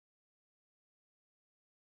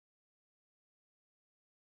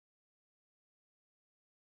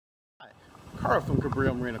Carl from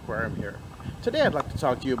Cabrillo Marine Aquarium here. Today I'd like to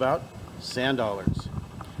talk to you about sand dollars.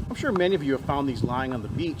 I'm sure many of you have found these lying on the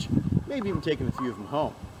beach, maybe even taken a few of them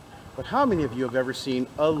home. But how many of you have ever seen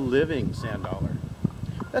a living sand dollar?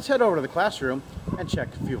 Let's head over to the classroom and check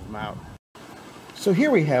a few of them out. So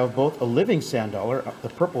here we have both a living sand dollar, the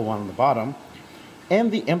purple one on the bottom,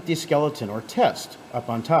 and the empty skeleton or test up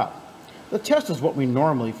on top. The test is what we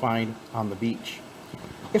normally find on the beach.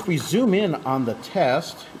 If we zoom in on the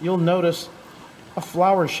test, you'll notice a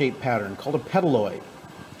flower-shaped pattern called a petaloid.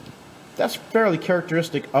 That's fairly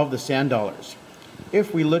characteristic of the sand dollars.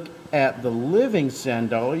 If we look at the living sand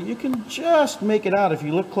dollar, you can just make it out if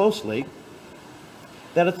you look closely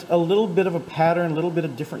that it's a little bit of a pattern, a little bit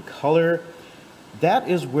of different color. That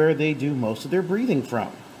is where they do most of their breathing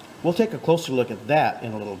from. We'll take a closer look at that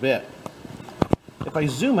in a little bit. If I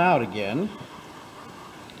zoom out again,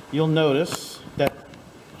 you'll notice that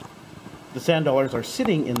the sand dollars are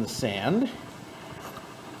sitting in the sand,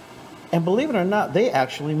 and believe it or not, they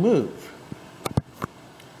actually move.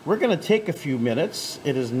 We're going to take a few minutes.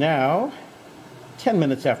 It is now 10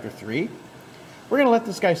 minutes after 3. We're going to let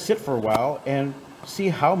this guy sit for a while and see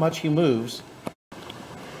how much he moves.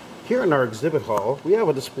 Here in our exhibit hall, we have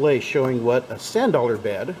a display showing what a sand dollar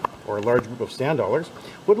bed, or a large group of sand dollars,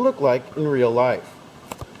 would look like in real life.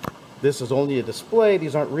 This is only a display.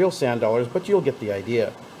 These aren't real sand dollars, but you'll get the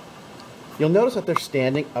idea. You'll notice that they're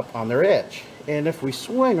standing up on their edge. And if we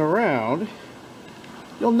swing around,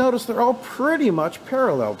 you'll notice they're all pretty much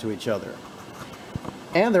parallel to each other.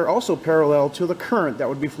 And they're also parallel to the current that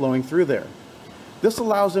would be flowing through there. This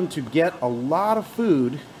allows them to get a lot of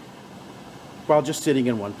food while just sitting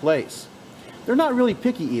in one place. They're not really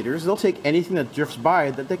picky eaters. They'll take anything that drifts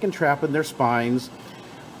by that they can trap in their spines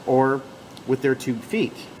or with their tube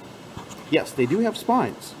feet. Yes, they do have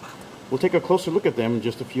spines. We'll take a closer look at them in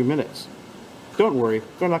just a few minutes. Don't worry,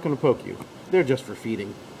 they're not going to poke you. They're just for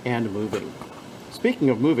feeding and moving. Speaking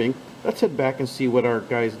of moving, let's head back and see what our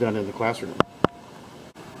guy's done in the classroom.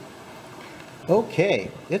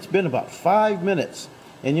 Okay, it's been about 5 minutes,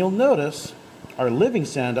 and you'll notice our living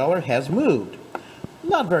sand dollar has moved.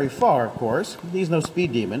 Not very far, of course. He's no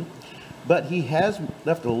speed demon, but he has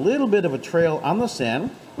left a little bit of a trail on the sand,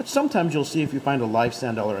 which sometimes you'll see if you find a live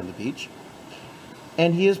sand dollar on the beach.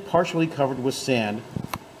 And he is partially covered with sand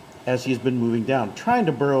as he's been moving down, trying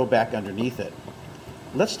to burrow back underneath it.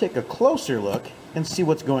 Let's take a closer look and see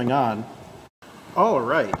what's going on. All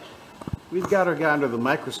right, we've got our guy under the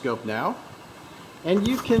microscope now, and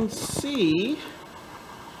you can see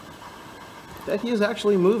that he is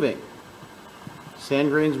actually moving.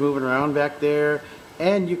 Sand grains moving around back there,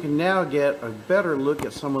 and you can now get a better look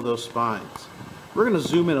at some of those spines. We're going to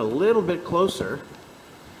zoom in a little bit closer.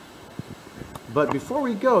 But before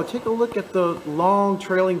we go, take a look at the long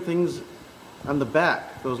trailing things on the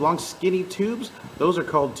back. Those long skinny tubes, those are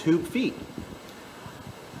called tube feet.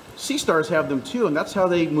 Sea stars have them too, and that's how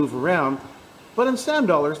they move around. But in sand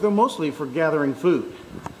dollars, they're mostly for gathering food.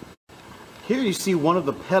 Here you see one of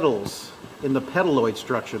the petals in the petaloid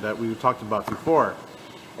structure that we talked about before.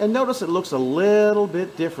 And notice it looks a little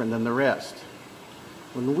bit different than the rest.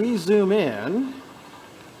 When we zoom in,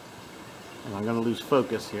 and I'm going to lose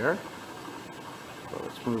focus here. So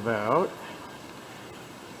let's move out.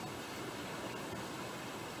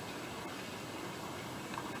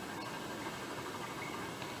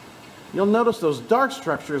 You'll notice those dark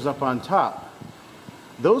structures up on top.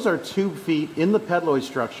 Those are tube feet in the petaloid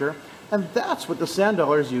structure, and that's what the sand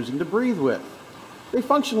dollar is using to breathe with. They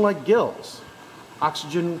function like gills.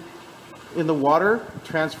 Oxygen in the water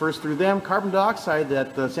transfers through them. Carbon dioxide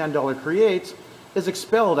that the sand dollar creates is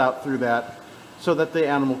expelled out through that so that the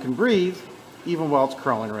animal can breathe even while it's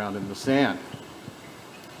crawling around in the sand.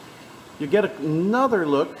 You get another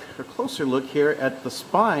look, a closer look here at the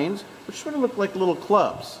spines, which sort of look like little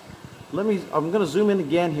clubs. I'm going to zoom in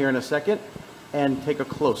again here in a second and take a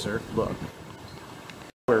closer look.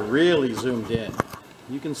 We're really zoomed in.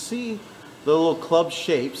 You can see the little club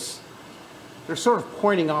shapes. They're sort of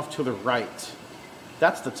pointing off to the right.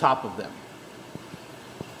 That's the top of them.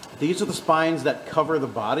 These are the spines that cover the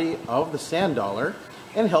body of the sand dollar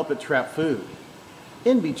and help it trap food.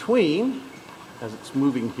 In between, as it's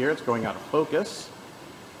moving here, it's going out of focus.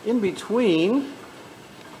 In between,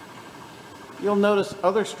 you'll notice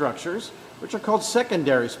other structures, which are called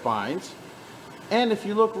secondary spines. And if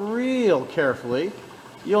you look real carefully,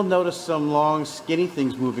 you'll notice some long, skinny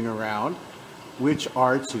things moving around, which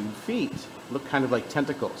are tube feet. Look kind of like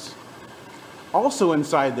tentacles. Also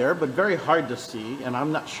inside there, but very hard to see, and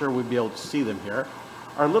I'm not sure we'd be able to see them here,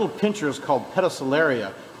 are little pinchers called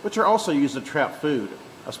pedicelaria, which are also used to trap food,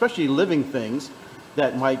 especially living things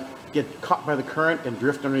that might get caught by the current and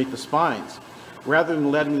drift underneath the spines. Rather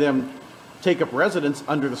than letting them take up residence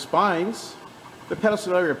under the spines, the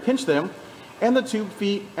pedicelaria pinch them, and the tube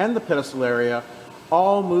feet and the pedicelaria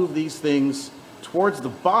all move these things towards the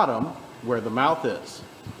bottom where the mouth is.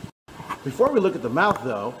 Before we look at the mouth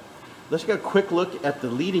though, let's get a quick look at the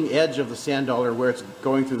leading edge of the sand dollar where it's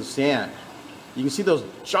going through the sand. You can see those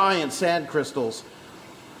giant sand crystals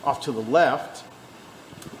off to the left,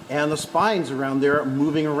 and the spines around there are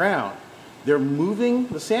moving around. They're moving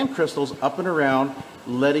the sand crystals up and around,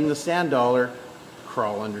 letting the sand dollar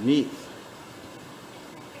crawl underneath.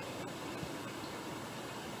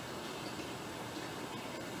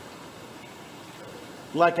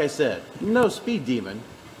 Like I said, no speed demon,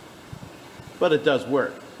 but it does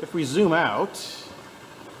work. If we zoom out,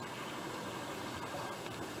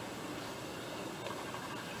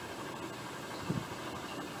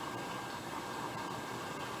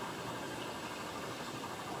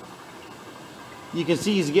 you can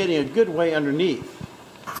see he's getting a good way underneath.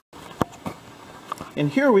 And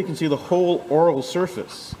here we can see the whole oral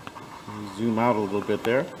surface. Zoom out a little bit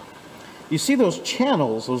there. You see those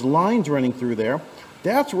channels, those lines running through there?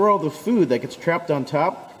 That's where all the food that gets trapped on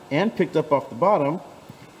top and picked up off the bottom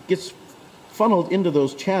gets funneled into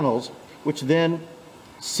those channels, which then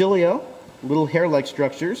cilia, little hair-like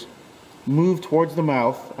structures, move towards the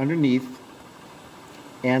mouth underneath,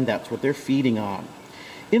 and that's what they're feeding on.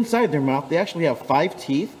 Inside their mouth, they actually have 5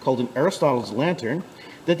 teeth called an Aristotle's lantern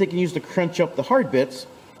that they can use to crunch up the hard bits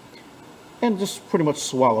and just pretty much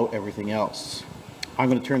swallow everything else. I'm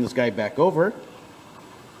going to turn this guy back over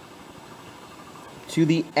to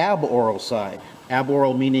the aboral side.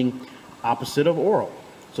 Aboral meaning opposite of oral.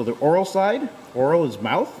 So the oral side, oral is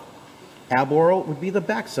mouth, aboral would be the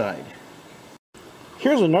back side.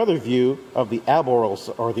 Here's another view of the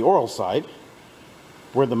aboral or the oral side.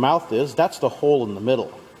 Where the mouth is, that's the hole in the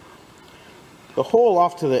middle. The hole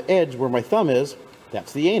off to the edge where my thumb is,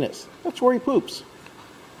 that's the anus. That's where he poops.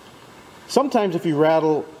 Sometimes if you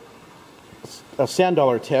rattle a sand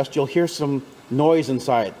dollar test, you'll hear some noise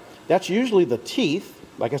inside. That's usually the teeth,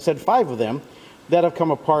 like I said, 5 of them, that have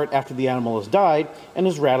come apart after the animal has died and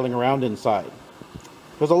is rattling around inside.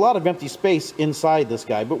 There's a lot of empty space inside this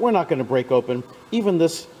guy, but we're not going to break open even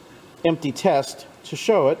this empty test to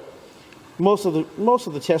show it. Most of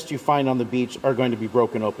the tests you find on the beach are going to be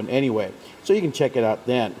broken open anyway, so you can check it out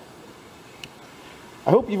then. I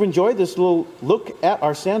hope you've enjoyed this little look at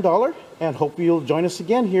our sand dollar, and hope you'll join us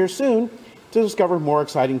again here soon to discover more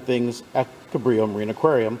exciting things at Cabrillo Marine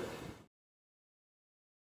Aquarium.